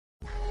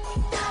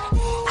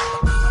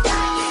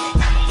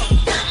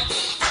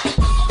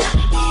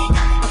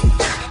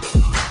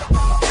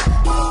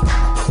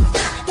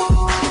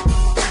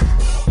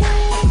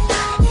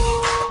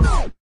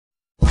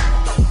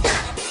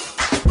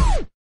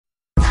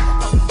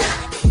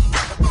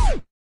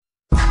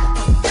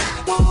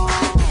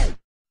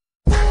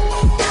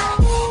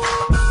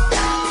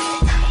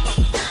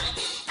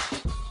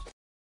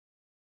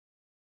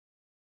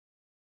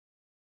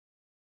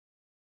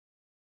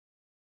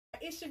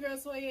it's your girl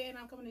Toya, and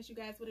I'm coming at you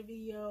guys with a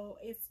video.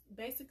 It's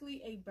basically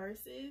a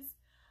versus.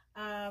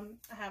 I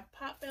have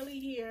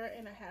Potbelly here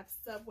and I have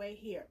Subway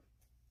here.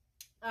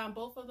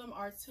 Both of them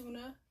are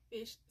tuna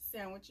fish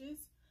sandwiches.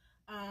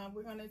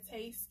 We're going to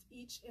taste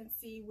each and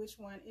see which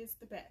one is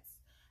the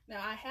best.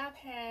 Now, I have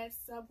had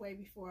Subway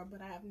before,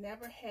 but I have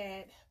never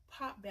had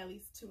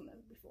Potbelly's tuna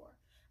before.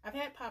 I've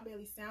had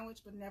Potbelly sandwich,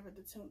 but never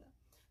the tuna.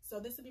 So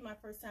this will be my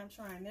first time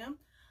trying them.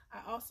 I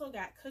also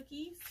got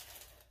cookies,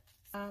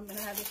 and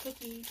I have the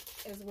cookies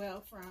as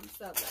well from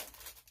Subway.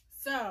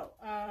 So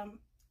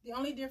the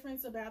only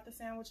difference about the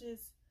sandwiches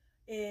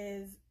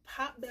is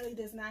Potbelly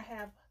does not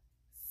have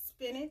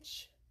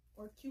spinach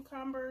or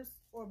cucumbers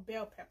or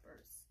bell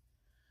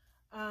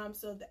peppers.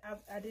 So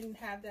I didn't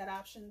have that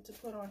option to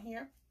put on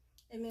here.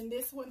 And then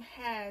this one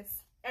has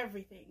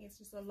everything. It's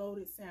just a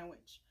loaded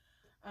sandwich.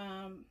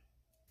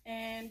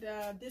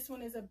 This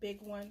one is a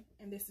big one,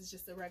 and this is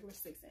just a regular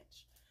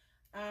 6-inch.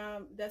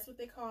 That's what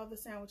they call the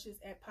sandwiches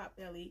at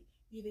Potbelly.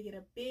 You either get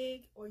a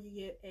big or you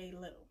get a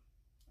little.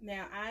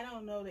 Now, I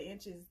don't know the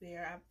inches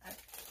there.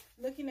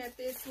 Looking at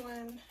this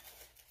one,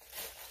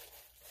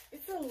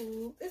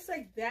 it's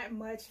like that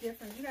much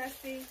different. You guys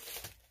see?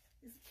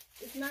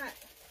 It's not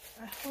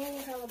a whole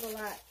hell of a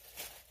lot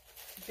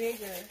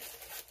bigger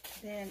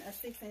than a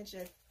 6-inch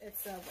at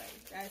Subway.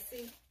 You guys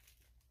see?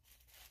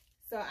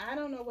 So I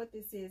don't know what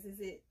this is. Is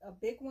it a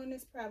big one?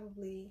 It's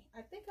probably,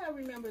 I think I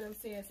remember them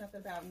saying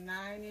something about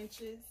 9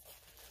 inches.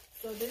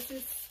 So this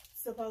is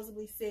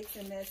supposedly 6,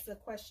 and that's a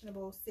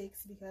questionable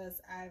 6 because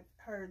I've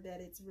heard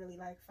that it's really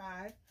like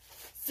 5.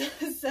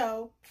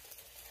 So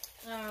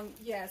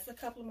yes, a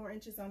couple more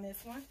inches on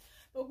this one.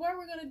 But what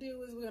we're going to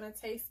do is we're going to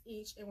taste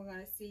each, and we're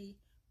going to see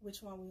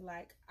which one we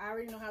like. I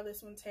already know how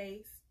this one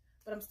tastes,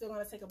 but I'm still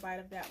going to take a bite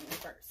of that one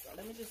first. So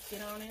let me just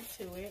get on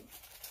into it,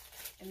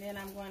 and then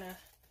I'm going to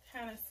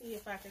kind of see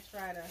if I could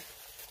try to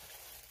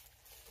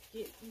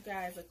get you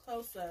guys a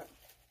close-up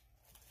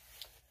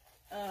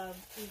of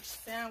each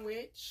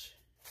sandwich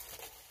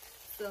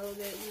so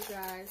that you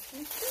guys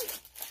can see.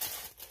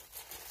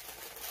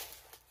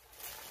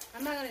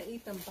 I'm not going to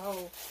eat them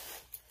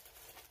both.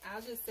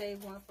 I'll just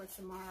save one for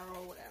tomorrow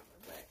or whatever,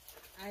 but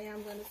I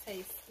am going to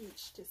taste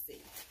each to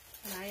see.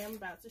 And I am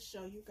about to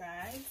show you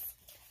guys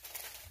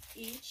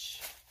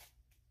each.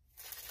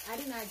 I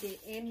did not get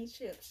any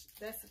chips.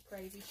 That's a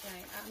crazy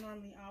shame. I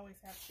normally always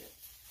have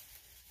chips.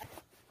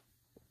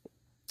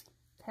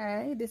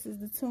 Okay, this is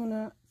the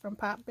tuna from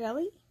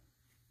Potbelly,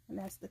 and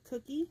that's the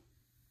cookie.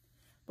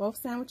 Both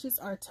sandwiches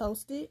are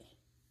toasted,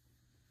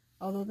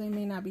 although they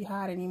may not be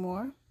hot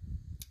anymore.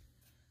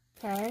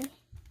 Okay,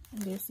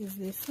 and this is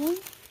this one.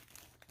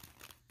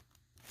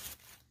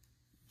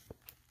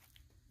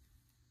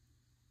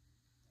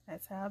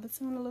 That's how the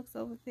tuna looks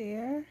over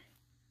there.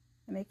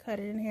 And they cut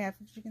it in half,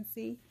 as you can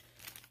see.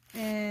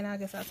 And I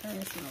guess I'll turn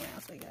this one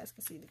around so you guys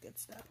can see the good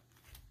stuff.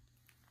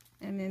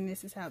 And then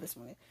this is how this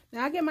one is.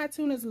 Now I get my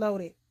tunas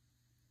loaded.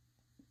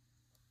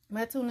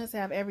 My tunas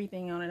have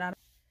everything on it.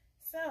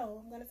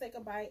 So I'm going to take a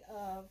bite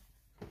of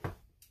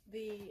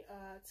the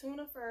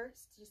tuna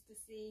first, just to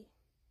see.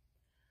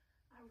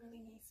 I really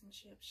need some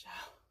chips,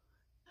 y'all.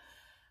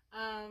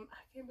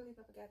 I can't believe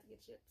I forgot to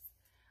get chips.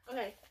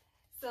 Okay,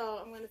 so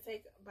I'm going to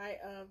take a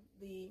bite of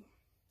the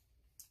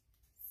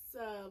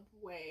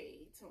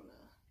Subway tuna.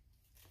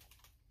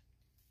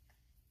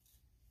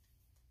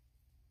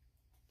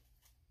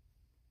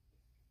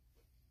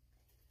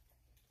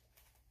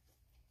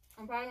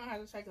 I'm probably going to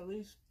have to take at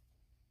least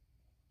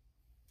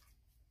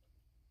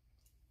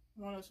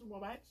 1 or 2 more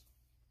bites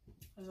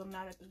because I'm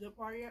not at the good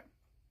part yet.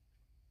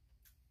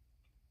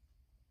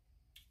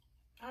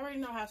 I already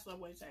know how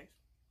Subway tastes.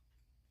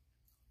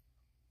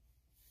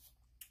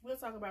 We'll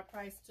talk about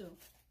price too.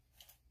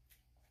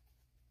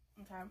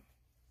 Okay.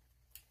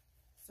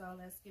 So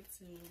let's get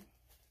to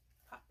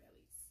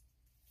Potbelly's.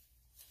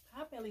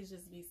 Potbelly's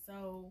just be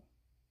so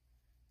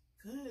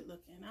good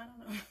looking. I don't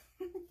know.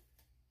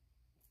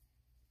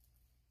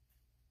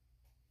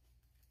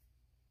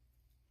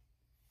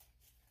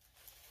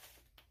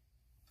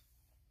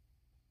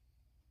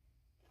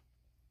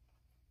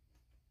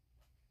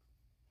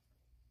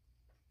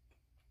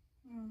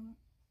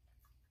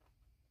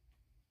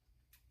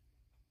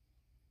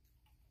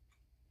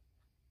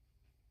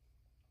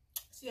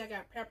 See, I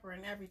got pepper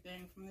and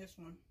everything from this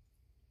one.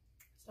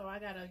 So I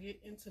gotta get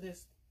into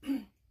this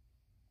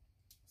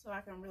so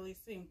I can really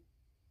see.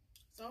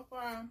 So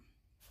far,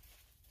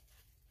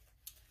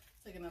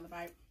 let's take another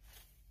bite.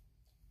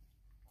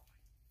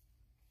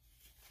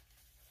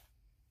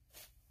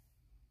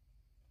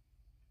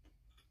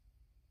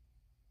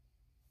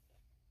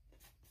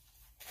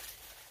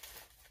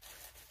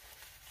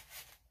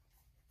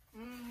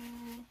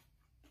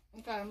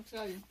 Okay, I'm gonna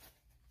tell you.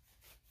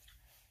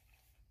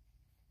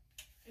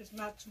 It's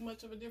not too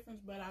much of a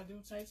difference, but I do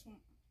taste them.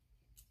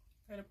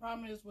 Okay, the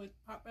problem is with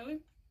Potbelly,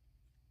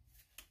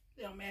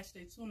 they don't mash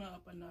their tuna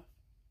up enough.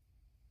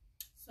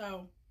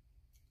 So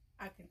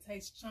I can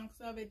taste chunks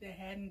of it that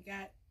hadn't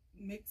got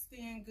mixed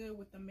in good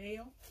with the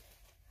mayo.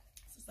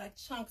 So it's like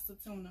chunks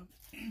of tuna.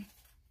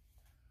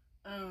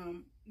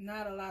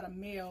 not a lot of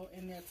mayo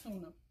in their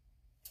tuna.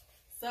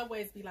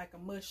 Subways be like a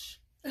mush.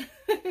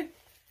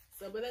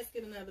 So, but let's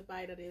get another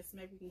bite of this.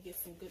 Maybe we can get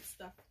some good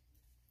stuff.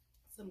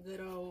 Some good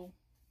old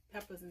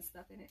peppers and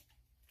stuff in it.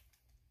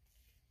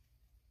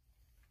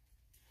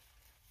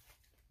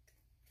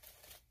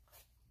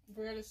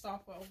 Really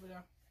soft over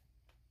there.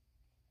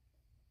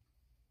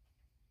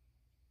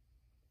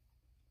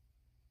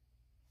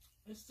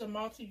 This is a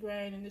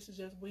multi-grain and this is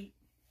just wheat.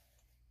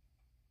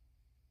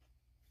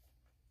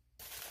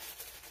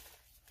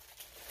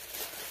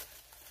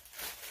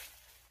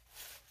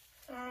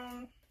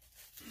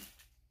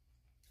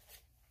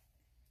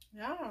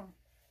 Yeah.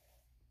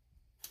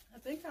 I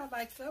think I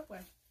like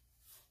Subway.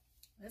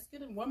 Let's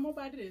get it one more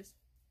bite of this.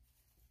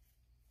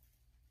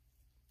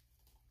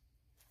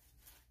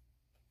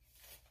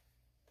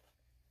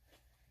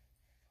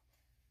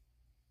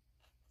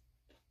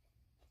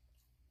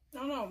 I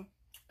don't know.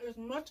 As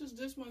much as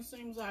this one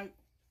seems like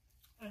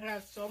it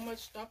has so much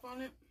stuff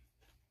on it,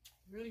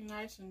 really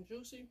nice and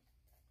juicy,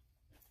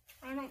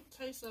 I don't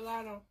taste a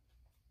lot of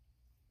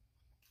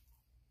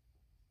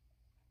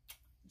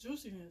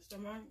juiciness.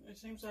 It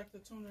seems like the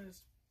tuna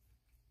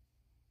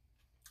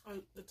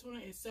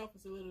itself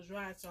is a little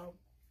dry, so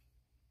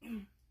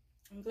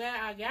I'm glad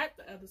I got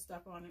the other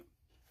stuff on it.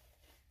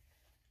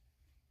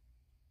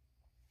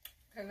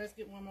 Okay, let's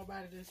get one more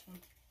bite of this one.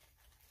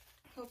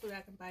 Hopefully I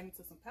can bite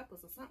into some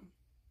peppers or something.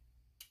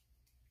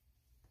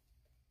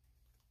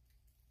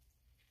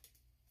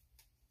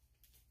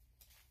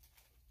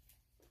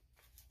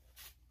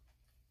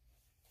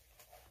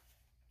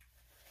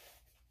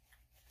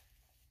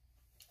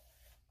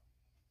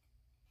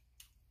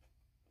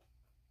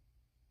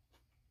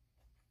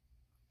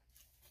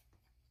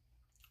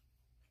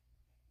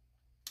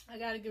 I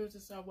gotta give it to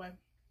Subway.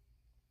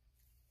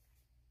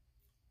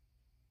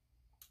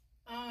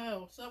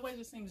 Oh, Subway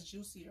just seems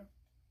juicier.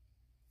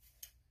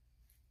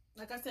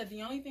 Like I said,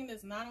 the only thing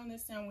that's not on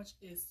this sandwich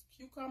is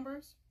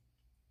cucumbers,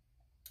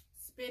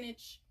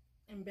 spinach,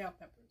 and bell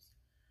peppers.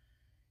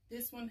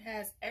 This one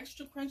has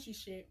extra crunchy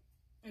shit,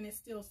 and it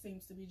still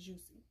seems to be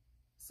juicy.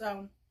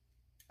 So,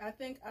 I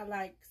think I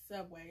like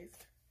Subway's.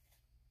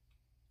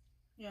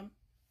 Yeah,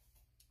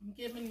 I'm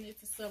giving it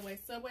to Subway.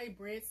 Subway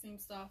bread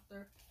seems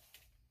softer.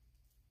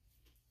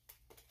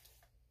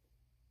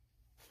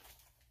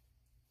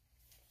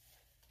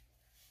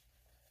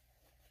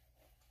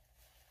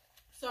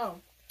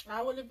 So,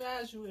 I would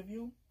advise you, if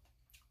you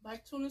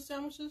like tuna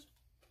sandwiches,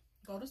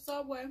 go to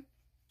Subway,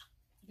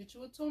 get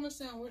you a tuna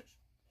sandwich,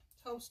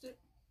 toast it,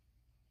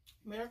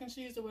 American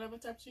cheese or whatever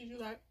type of cheese you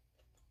like,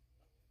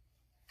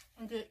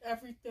 and get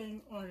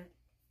everything on it.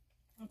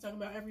 I'm talking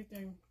about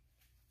everything.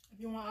 If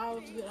you want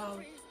olives, get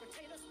olives.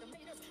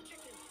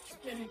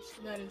 Spinach,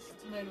 lettuce,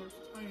 tomatoes,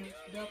 onions,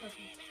 bell peppers.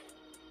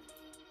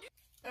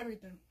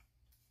 Everything.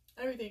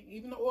 Everything,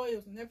 even the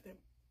oils and everything.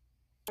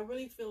 I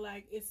really feel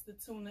like it's the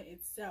tuna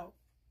itself.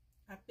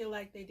 I feel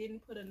like they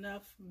didn't put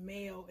enough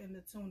mayo in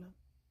the tuna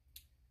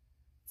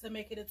to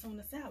make it a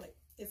tuna salad.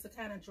 It's a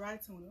kind of dry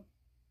tuna.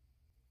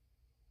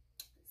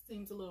 It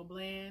seems a little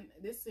bland.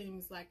 This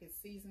seems like it's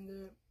seasoned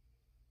good.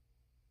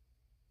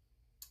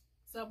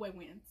 Subway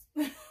wins.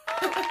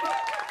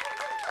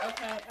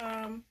 Okay,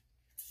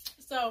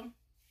 so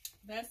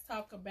let's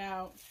talk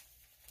about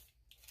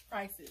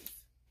prices.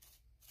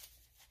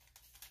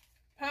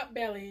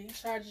 Potbelly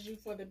charges you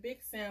for the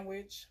big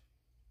sandwich.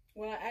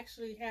 Well, I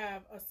actually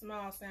have a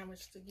small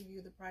sandwich to give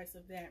you the price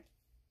of that.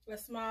 A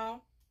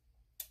small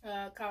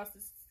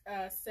costs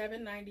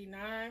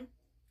 $7.99.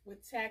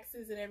 With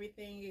taxes and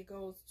everything, it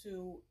goes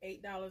to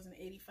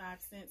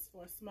 $8.85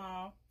 for a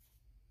small.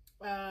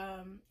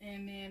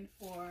 And then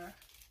for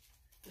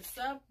the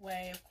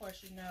Subway, of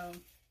course, you know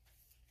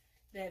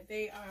that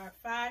they are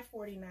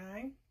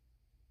 $5.49.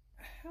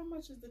 How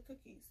much is the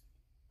cookies?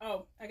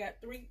 Oh, I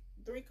got three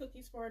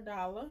cookies for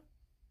 $1.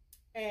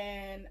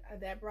 And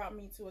that brought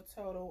me to a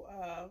total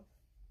of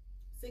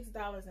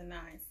 $6.09.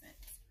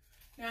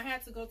 Now I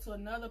had to go to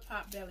another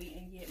Potbelly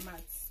and get my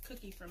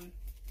cookie from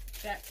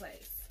that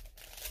place.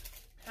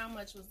 How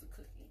much was the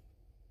cookie?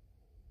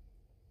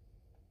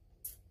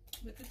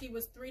 The cookie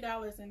was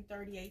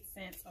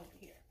 $3.38 over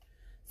here.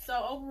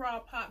 So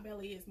overall,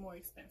 Potbelly is more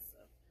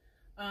expensive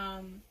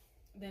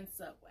than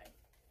Subway.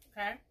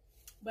 Okay,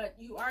 but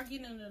you are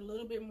getting a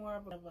little bit more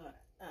of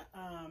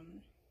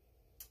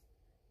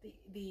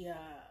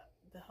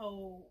the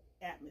whole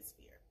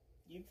atmosphere.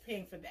 You're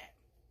paying for that.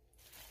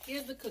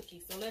 Here's the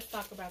cookie. So let's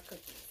talk about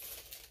cookies.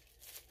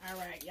 All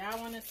right, y'all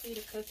want to see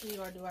the cookie,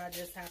 or do I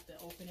just have to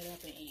open it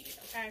up and eat it?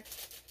 Okay.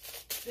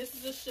 This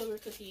is a sugar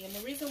cookie, and the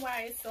reason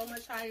why it's so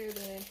much higher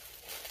than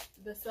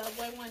the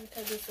Subway one,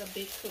 because it's a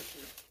big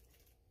cookie.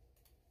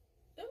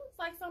 It looks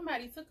like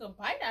somebody took a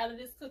bite out of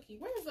this cookie.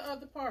 Where's the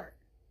other part?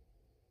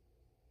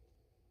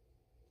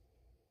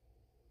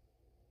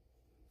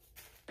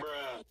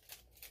 Brat.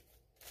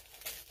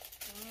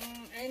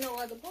 Ain't no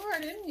other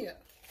part in here.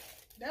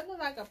 That look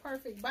like a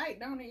perfect bite,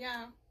 don't it,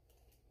 y'all?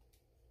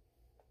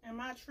 Am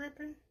I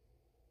tripping?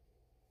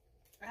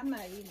 I'm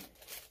not eating it.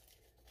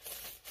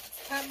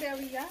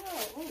 Potbelly, y'all.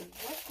 Ooh,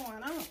 what's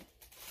going on?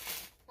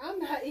 I'm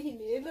not eating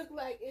it.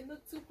 It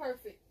looked too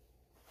perfect.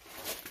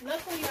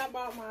 Luckily, I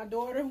bought my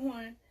daughter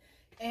one,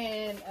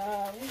 and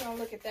we're gonna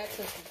look at that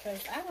cookie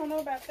because I don't know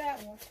about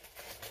that one.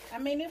 I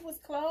mean, it was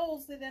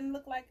closed. It didn't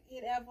look like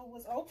it ever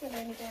was open or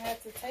anything. I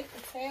had to take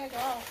the tag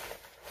off,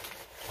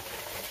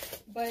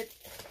 but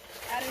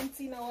I didn't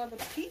see no other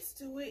piece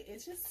to it.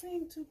 It just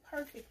seemed too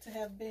perfect to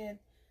have been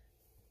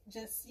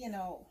just, you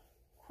know,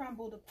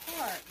 crumbled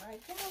apart.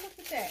 Like, oh, look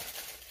at that.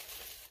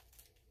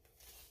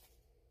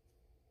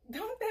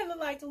 Don't that look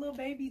like the little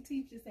baby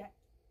teeth just had?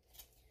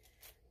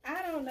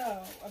 I don't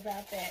know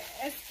about that.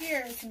 It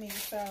scares me,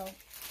 so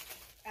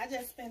I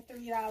just spent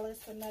 $3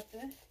 for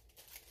nothing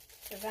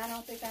because I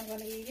don't think I'm going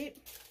to eat it.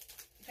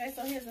 Okay,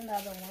 so here's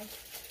another one.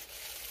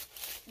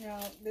 You know,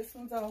 this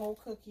one's a whole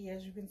cookie,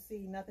 as you can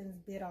see. Nothing's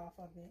bit off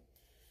of it.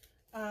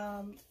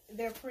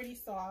 They're pretty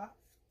soft.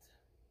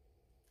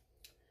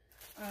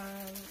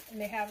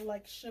 And they have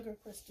like sugar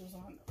crystals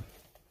on them.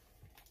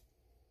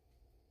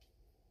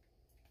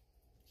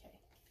 Okay.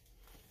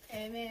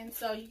 And then,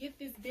 so you get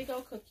this big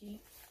old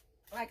cookie.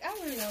 Like, I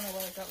really don't know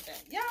where to go with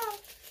that. Y'all,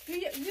 do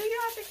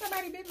y'all think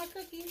somebody bit my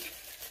cookie?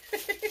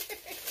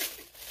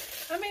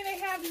 I mean, they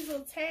have these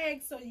little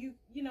tags, so you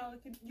know,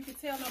 you can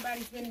tell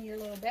nobody's been in your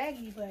little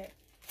baggie, but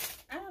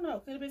I don't know.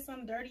 Could have been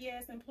some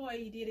dirty-ass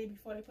employee did it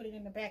before they put it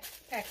in the back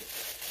package.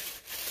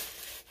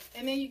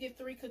 And then you get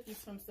 3 cookies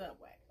from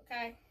Subway,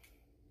 okay?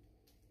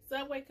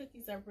 Subway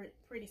cookies are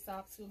pretty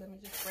soft, too. Let me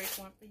just break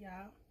one for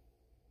y'all.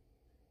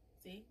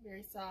 See?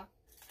 Very soft.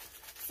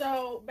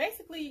 So,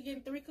 basically, you're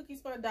getting 3 cookies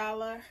for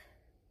 $1,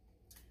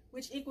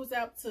 which equals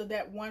out to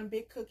that one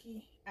big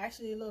cookie.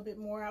 Actually, a little bit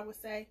more, I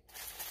would say.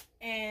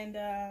 And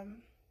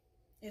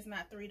it's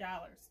not $3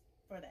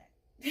 for that.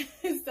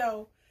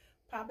 So,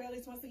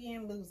 Potbelly's once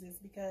again loses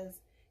because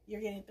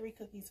you're getting 3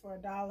 cookies for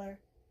 $1.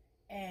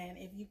 And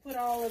if you put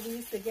all of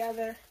these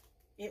together,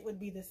 it would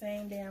be the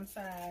same damn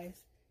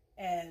size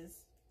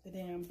as the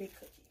damn big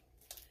cookie.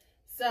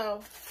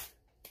 So,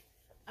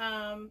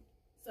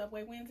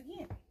 Subway wins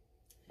again.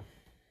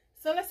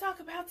 So let's talk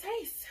about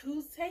taste.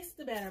 Whose tastes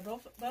the better?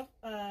 Both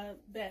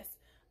best.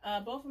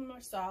 Both of them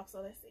are soft,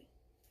 so let's see.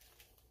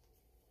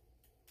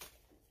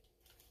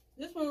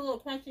 This one's a little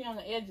crunchy on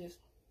the edges.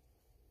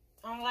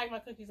 I don't like my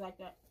cookies like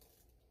that.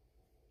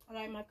 I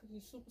like my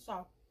cookies super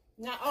soft.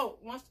 Now, oh,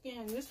 once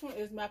again, this one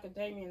is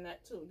macadamia nut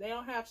too. They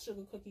don't have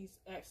sugar cookies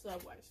at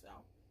Subway, so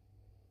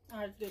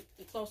the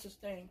closest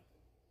thing.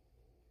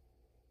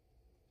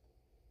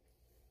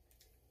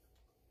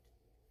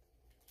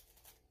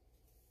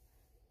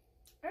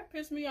 That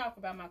pissed me off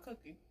about my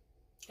cookie.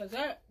 Because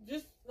that,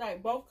 just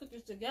like both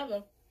cookies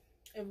together,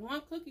 if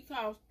one cookie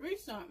costs $3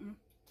 something,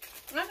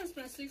 I can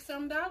spend $6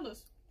 something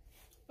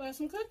for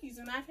some cookies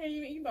and I can't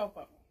even eat both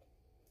of them.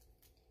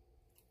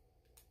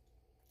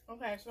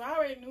 Okay, so I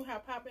already knew how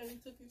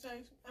Potbelly cookie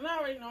tastes, and I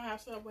already know how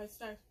Subway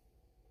tastes.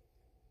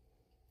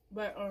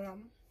 But,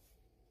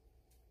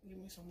 give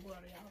me some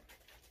water, y'all.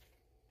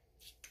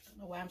 I don't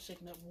know why I'm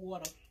shaking up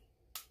water.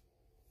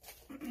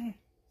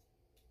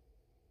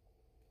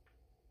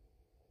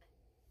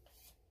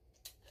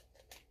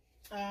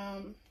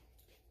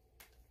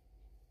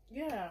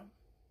 Yeah,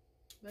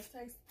 let's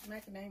taste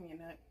macadamia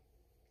nut.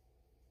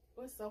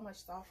 Oh, it's so much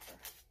softer.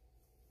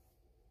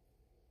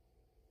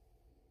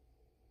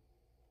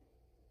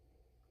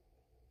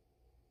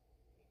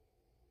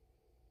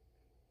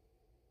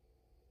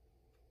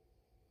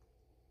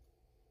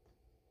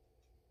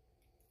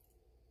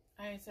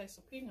 I ain't taste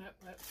a peanut,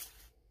 but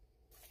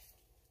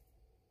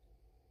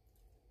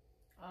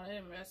oh, they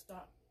didn't messed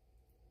up.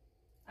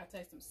 I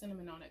taste some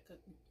cinnamon on that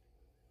cookie.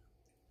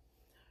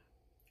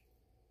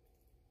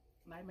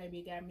 Like maybe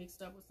it got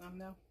mixed up with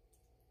something else.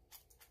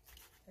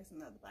 Taste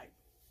another bite.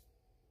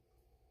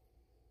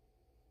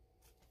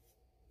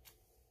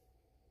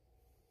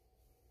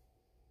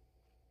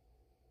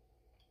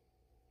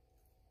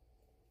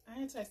 I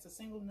didn't taste a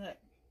single nut.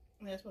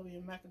 That's probably a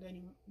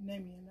macadamia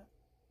nut.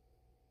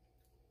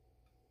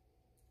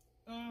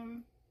 I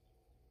don't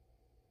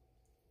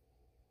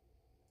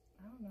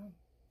know.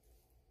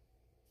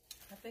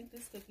 I think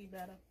this cookie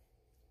better.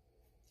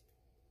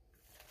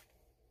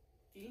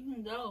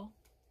 Even though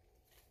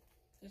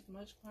it's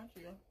much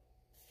crunchier.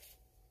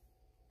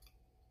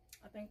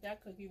 I think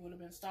that cookie would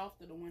have been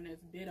softer, the one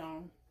that's bit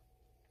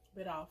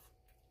off.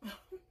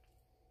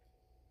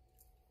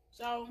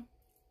 So,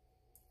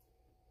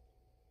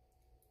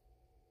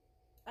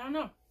 I don't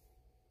know.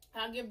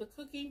 I'll give the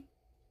cookie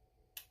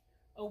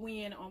a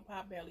win on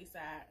Potbelly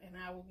side, and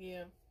I will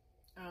give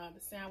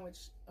the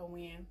sandwich a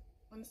win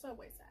on the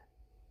Subway side.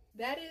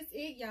 That is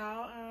it,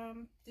 y'all.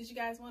 Did you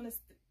guys want to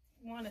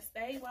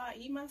stay while I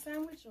eat my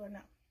sandwich or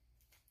no?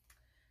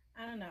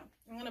 I don't know.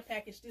 I'm gonna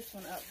package this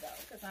one up though,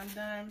 because I'm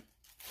done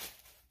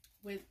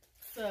with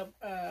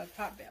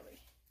Potbelly.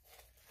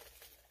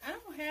 I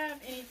don't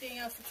have anything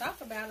else to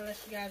talk about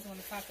unless you guys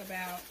want to talk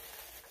about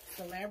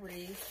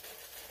celebrities.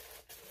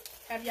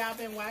 Have y'all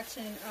been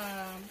watching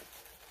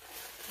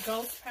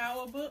Ghost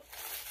Power Book?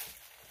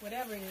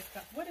 Whatever it is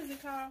called. What is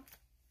it called?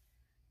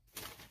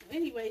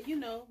 Anyway, you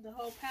know, the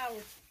whole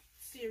Power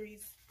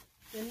series.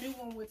 The new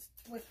one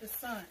with the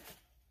sun.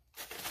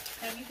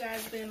 Have you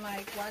guys been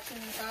like watching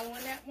and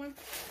following that one?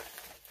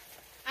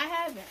 I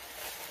haven't.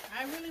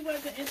 I really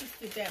wasn't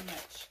interested that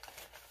much.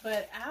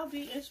 But I'll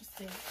be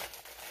interested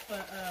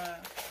for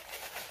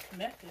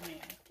Method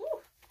Man.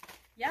 Whew.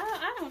 Y'all,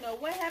 I don't know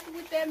what happened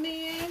with that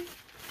man.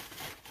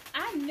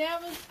 I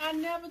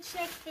never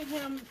checked for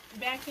him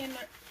back in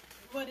the,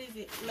 what is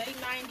it, late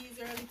 90s,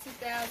 early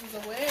 2000s,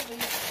 or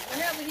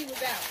whenever he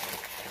was out.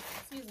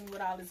 Excuse me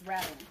with all this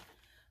rattling.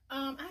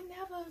 I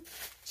never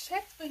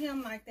checked for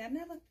him like that. I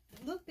never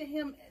looked at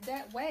him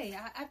that way.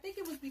 I think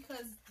it was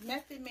because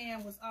Method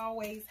Man was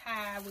always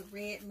high with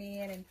Red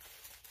Man, and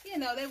you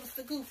know, they was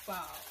the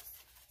goofballs.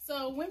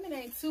 So women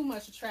ain't too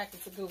much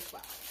attracted to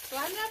goofballs. So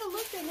I never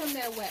looked at him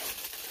that way.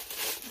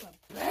 But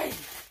baby,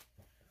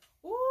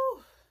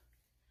 ooh,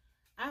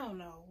 I don't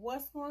know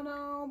what's going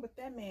on, but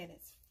that man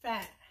is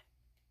fine.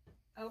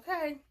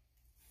 Okay,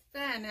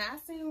 fine. Now I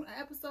seen an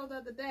episode the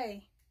other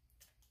day,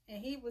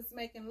 and he was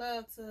making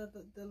love to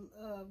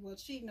well,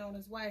 cheating on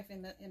his wife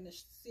in the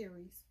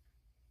series,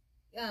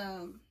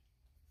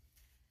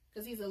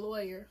 because he's a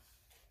lawyer,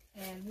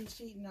 and he's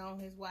cheating on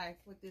his wife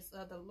with this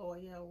other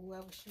lawyer, or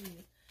whoever she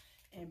is.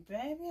 And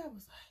baby, I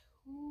was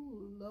like,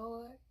 ooh,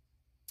 Lord,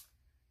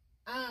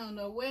 I don't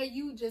know where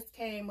you just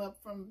came up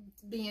from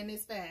being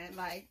this fine.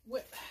 Like,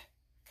 what?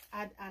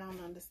 I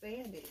don't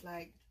understand it.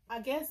 Like, I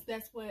guess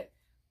that's what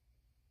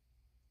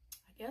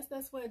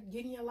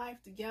getting your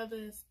life together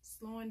is,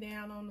 slowing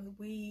down on the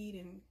weed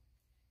and,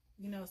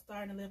 you know,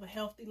 starting to live a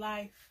healthy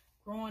life,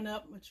 growing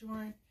up,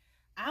 maturing.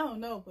 I don't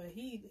know, but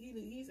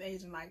he's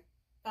aging like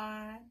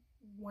fine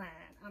wine.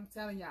 I'm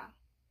telling y'all.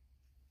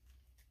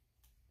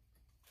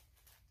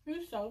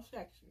 He's so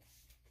sexy.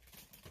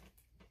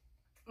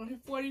 And he's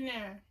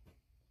 49.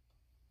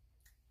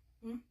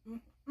 He's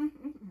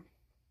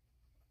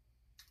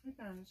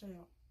trying to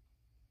tell.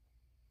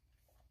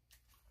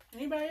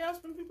 Anybody else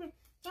from people?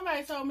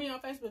 Somebody told me on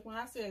Facebook when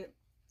I said it.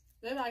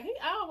 They're like, he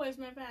always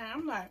been fine.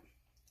 I'm like,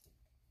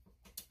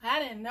 I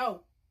didn't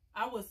know.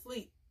 I was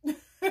asleep.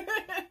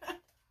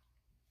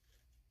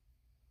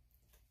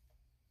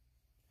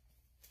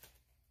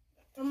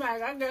 I'm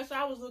like, I guess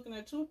I was looking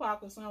at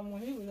Tupac or something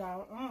when he was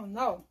out. I don't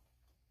know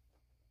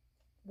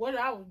what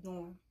I was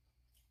doing.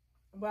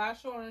 But I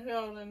sure as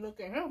hell didn't look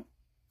at him.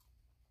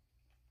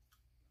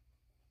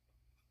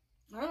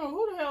 I don't know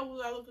who the hell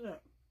was I looking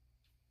at.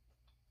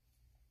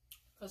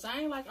 Cause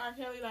I ain't like R.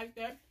 Kelly like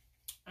that.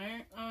 I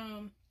ain't,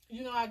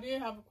 you know, I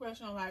did have a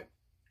question on, like,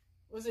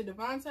 was it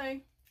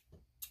Devontae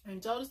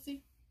and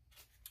Jodeci?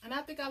 And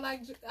I think I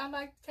like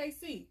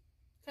KC.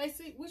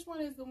 KC, which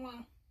one is the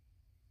one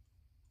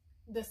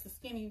that's the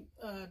skinny,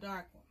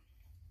 dark one?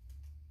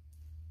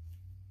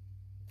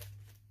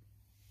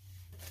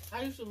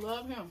 I used to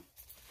love him.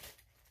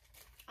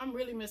 I'm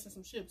really missing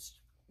some chips.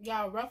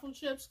 Y'all, ruffled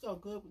chips go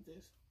good with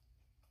this.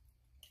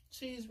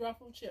 Cheese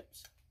ruffled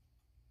chips.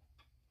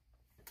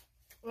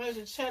 What is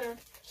it? Cheddar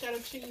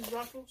cheese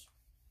ruffles.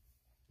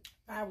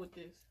 Fire with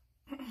this.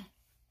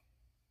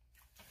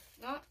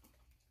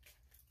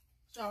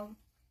 So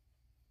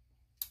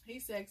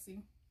he's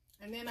sexy.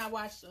 And then I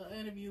watched an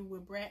interview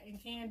with Brat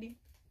and Candy.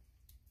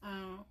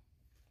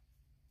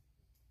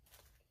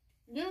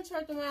 Then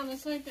turned around and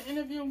seen the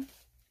interview,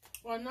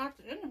 or not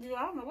the interview.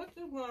 I don't know what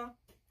this was.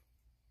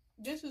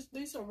 This is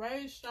Lisa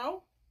Ray's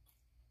show,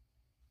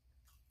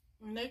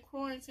 and they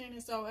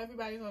quarantining, so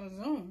everybody's on a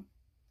Zoom.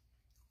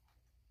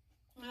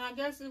 And I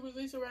guess it was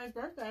Lisa Ray's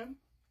birthday.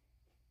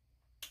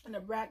 And the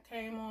Brat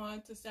came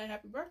on to say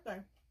happy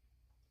birthday.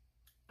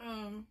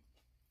 And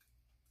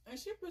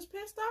she was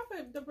pissed off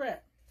at the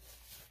Brat.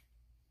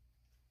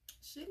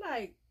 She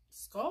like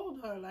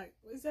scolded her, like,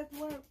 is that the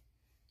word?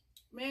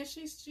 Man,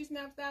 she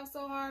snapped out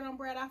so hard on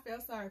Brat. I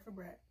felt sorry for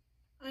Brat.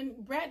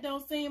 And Brat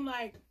don't seem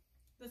like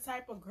the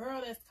type of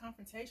girl that's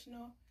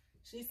confrontational.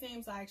 She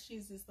seems like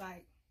she's just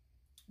like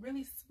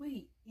really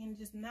sweet and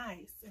just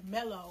nice and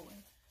mellow,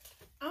 and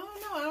I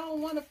don't know. I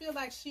don't want to feel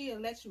like she'll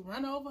let you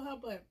run over her,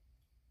 but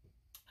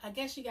I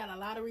guess she got a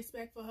lot of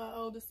respect for her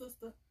older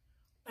sister.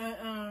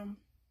 And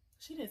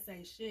she didn't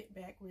say shit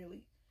back,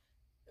 really.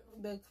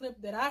 The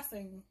clip that I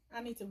seen,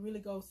 I need to really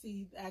go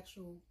see the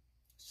actual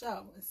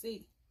show and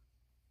see.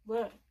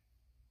 But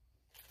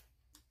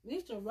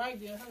Lisa right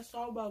there, her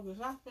soul bogus.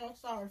 I felt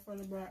sorry for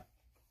the Brat.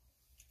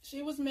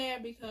 She was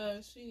mad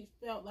because she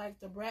felt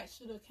like the Brat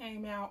should have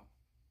came out.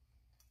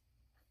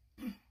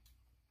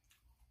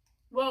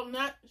 Well,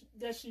 not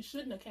that she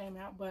shouldn't have came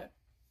out, but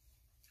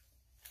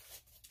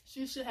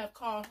she should have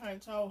called her and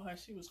told her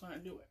she was going to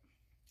do it.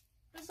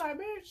 It's like,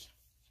 bitch,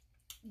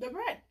 the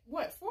Brat,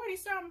 what,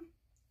 40-something?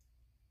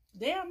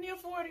 Damn near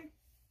 40.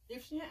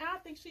 I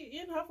think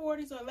she in her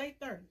 40s or late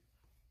 30s.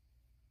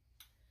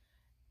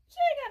 She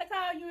ain't got to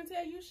call you and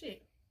tell you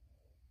shit.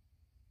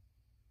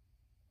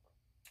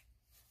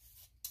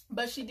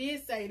 But she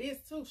did say this,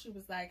 too. She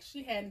was like,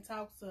 she hadn't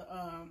talked to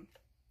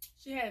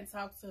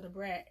the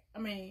Brat. I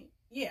mean,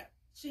 yeah.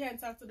 She hadn't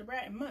talked to the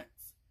Brat in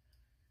months.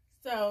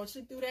 So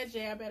she threw that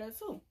jab at her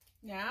too.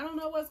 Now, I don't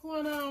know what's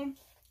going on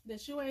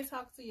that you ain't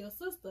talked to your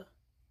sister.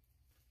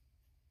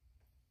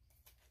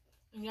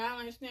 And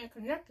y'all ain't staying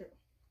connected.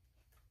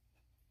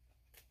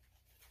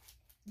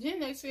 Then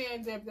they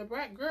said that the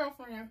Brat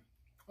girlfriend,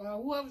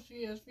 or whoever she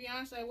is,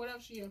 fiance,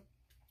 whatever she is,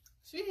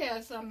 she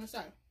had something to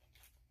say.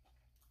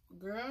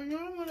 Girl, you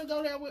don't want to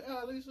go there with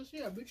Lisa.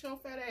 She'll beat your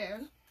fat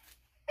ass.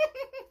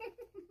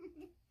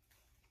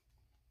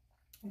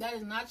 That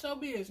is not your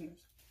business.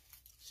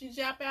 She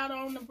jump out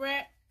on the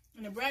Brat,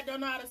 and the Brat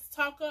don't know how to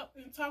talk up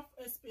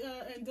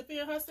and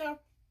defend herself.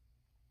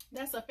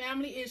 That's a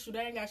family issue.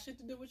 That ain't got shit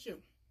to do with you.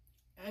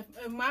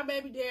 If my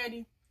baby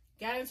daddy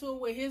got into it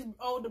with his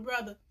older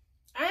brother,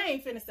 I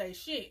ain't finna say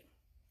shit.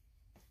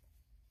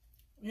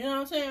 You know what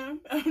I'm saying?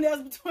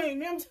 That's between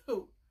them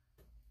two.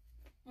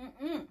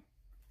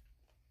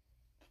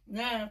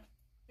 Now,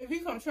 if he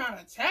come trying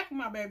to attack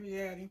my baby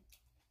daddy,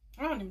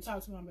 I don't even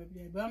talk to my baby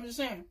daddy, but I'm just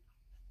saying,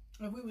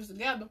 if we was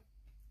together,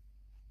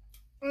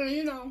 and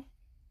you know,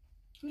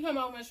 he come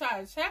over and try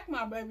to attack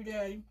my baby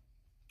daddy,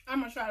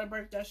 I'm gonna try to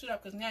break that shit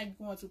up, because now you're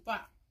going too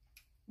far.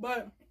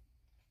 But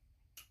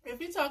if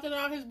he talking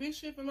all his big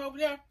shit from over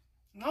there,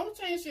 the only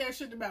time she has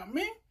shit about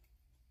me,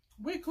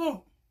 we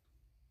cool.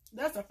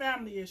 That's a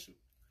family issue.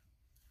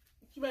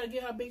 She better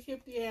get her big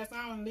hippie ass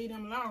on and leave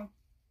them alone.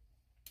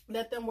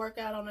 Let them work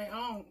out on their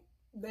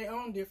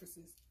own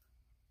differences.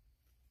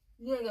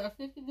 You ain't got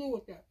shit to do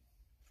with that.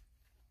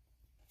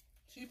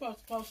 She supposed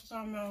to post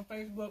something on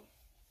Facebook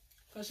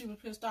because she was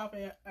pissed off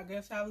at, I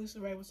guess, how Lisa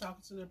Ray was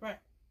talking to the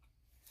Brat.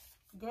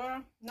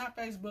 Girl, not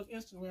Facebook,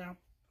 Instagram.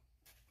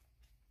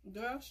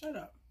 Girl, shut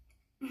up.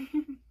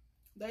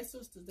 They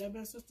sisters. They've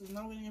been sisters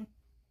longer than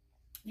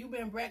you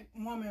been Brat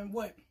woman,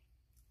 what?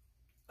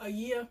 A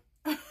year?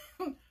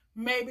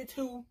 Maybe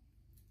 2.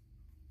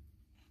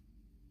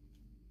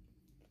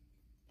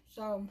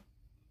 So,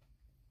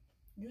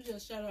 you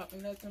just shut up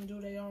and let them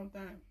do their own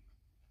thing.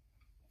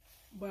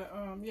 But,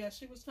 yeah,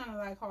 she was kind of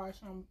like harsh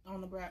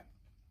on the Brat.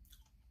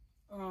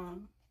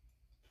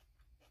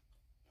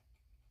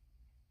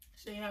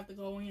 She didn't have to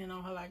go in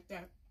on her like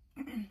that.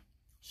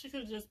 She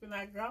could have just been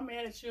like, girl, I'm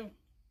mad at you.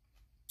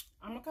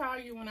 I'm going to call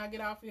you when I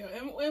get off here.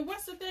 And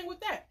what's the thing with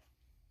that?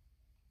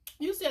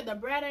 You said the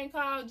Brat ain't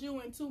called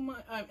you in 2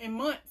 months, in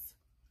months.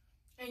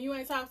 And you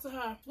ain't talked to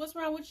her. What's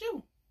wrong with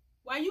you?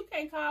 Why you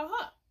can't call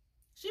her?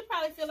 She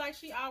probably feel like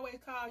she always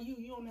call you.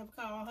 You don't never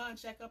call her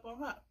and check up on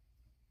her.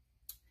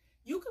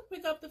 You could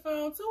pick up the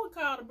phone too and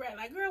call the Brat.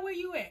 Like, girl, where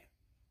you at?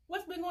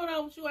 What's been going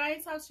on with you? I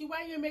ain't talked to you.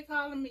 Why you ain't been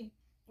calling me?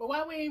 Or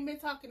why we ain't been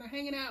talking or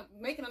hanging out,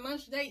 making a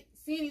lunch date,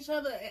 seeing each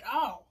other at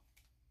all?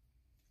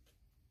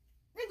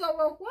 It go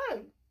both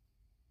ways.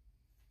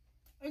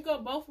 It go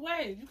both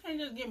ways. You can't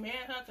just get mad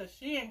at her because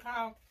she ain't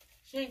called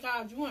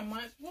you in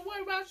months. Well,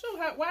 what about you?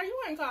 Why you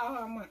ain't called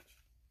her much?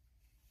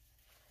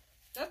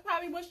 That's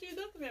probably what she's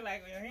looking at.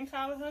 Like, I ain't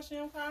calling her, she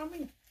don't call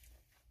me.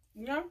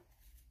 You know?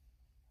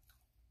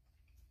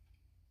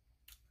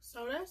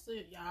 So that's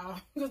it, y'all.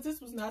 Because this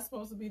was not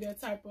supposed to be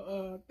that type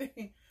of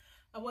thing.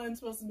 I wasn't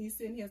supposed to be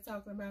sitting here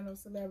talking about no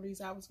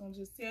celebrities. I was going to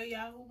just tell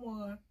y'all who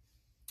won.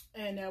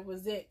 And that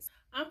was it.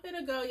 I'm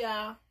finna go,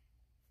 y'all.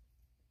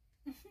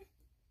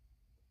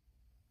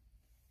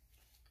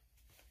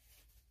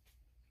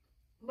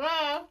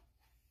 Bye.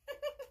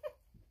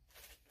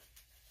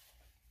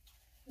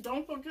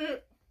 Don't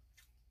forget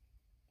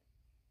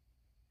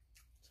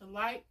to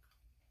like,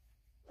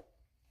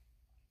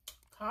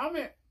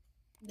 comment.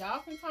 Y'all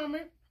can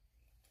comment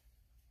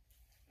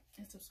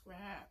and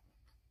subscribe.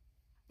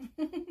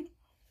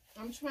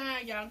 I'm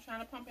trying, y'all. I'm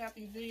trying to pump out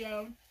these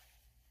videos.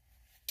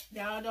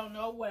 Y'all don't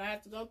know what I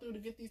have to go through to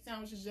get these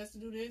sandwiches just to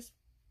do this.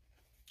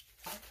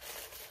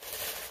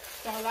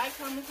 So like,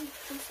 comment, and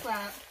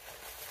subscribe.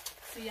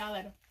 See y'all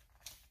later.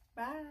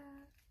 Bye.